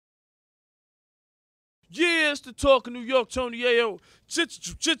it's the Talk of New York, Tony Ayo,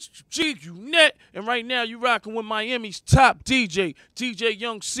 G-U-Net, and right now you rocking with Miami's top DJ, DJ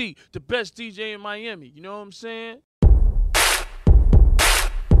Young C, the best DJ in Miami. You know what I'm saying?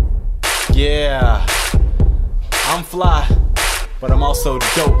 Yeah, I'm fly, but I'm also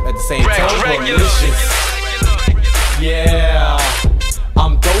dope at the same time. Licious. Yeah,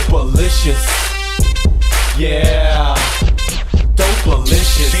 I'm dope-alicious. Yeah,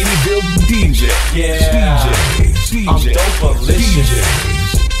 dope-alicious. DJ. Yeah, I'm dope-alicious.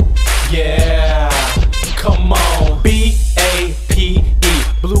 Yeah, come on. BAPE.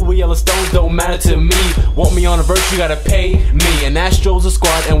 Blue or yellow stones don't matter to me. Want me on a verse, you gotta pay me. And Astro's a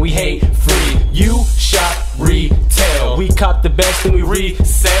squad and we hate free. You shop retail. We cop the best and we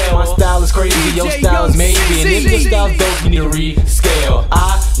resell. My style is crazy, your style is maybe. And if your style's dope, you need to rescale.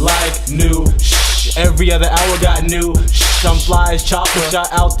 I like new shh. Every other hour got new shh. I'm fly as chopper,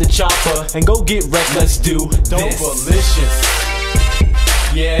 shot out the chopper. And go get wrecked, let's do dope-alicious.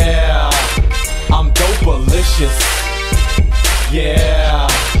 Yeah, I'm dope-alicious. Yeah,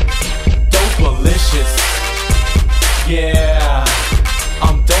 dope-alicious. Yeah,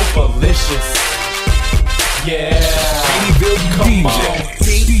 I'm dope-alicious. Yeah, come on.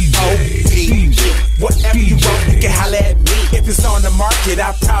 DJ. Whatever you want, you can holler at me. If it's on the market,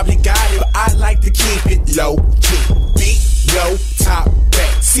 I probably got it, but I like to keep it low-key. Beat, low, top,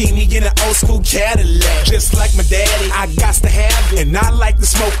 back. See me in an old school Cadillac, just like my daddy, I got to have it. And I like to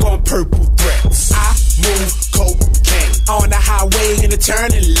smoke on purple threats. I move cocaine on the highway in the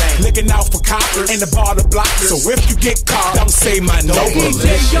turning lane, looking out for coppers and the border blockers. So if you get caught, don't say my name.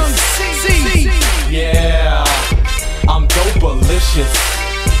 Dope-alicious. Yeah, I'm dope-alicious.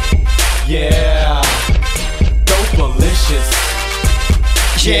 Yeah, dope-alicious.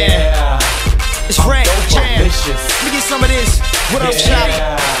 Yeah, it's Red Jam. Let me get some of this. What up,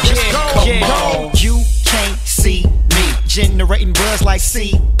 Yeah. shop? Yeah, you can't see me. Generating buzz like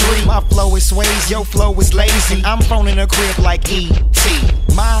C3. My flow is sways, your flow is lazy. I'm phoning a crib like E.T.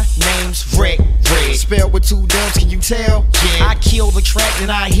 My name's Red. Spelled with 2 W's, can you tell? Yeah. I kill the track, then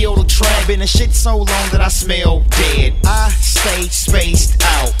I heal the track. Been a shit so long that I smell dead. I stay spaced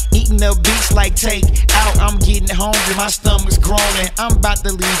out, eating the beats like take out. I'm getting hungry, my stomach's growing. I'm about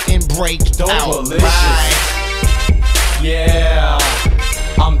to leave and break out. dope-alicious. Yeah,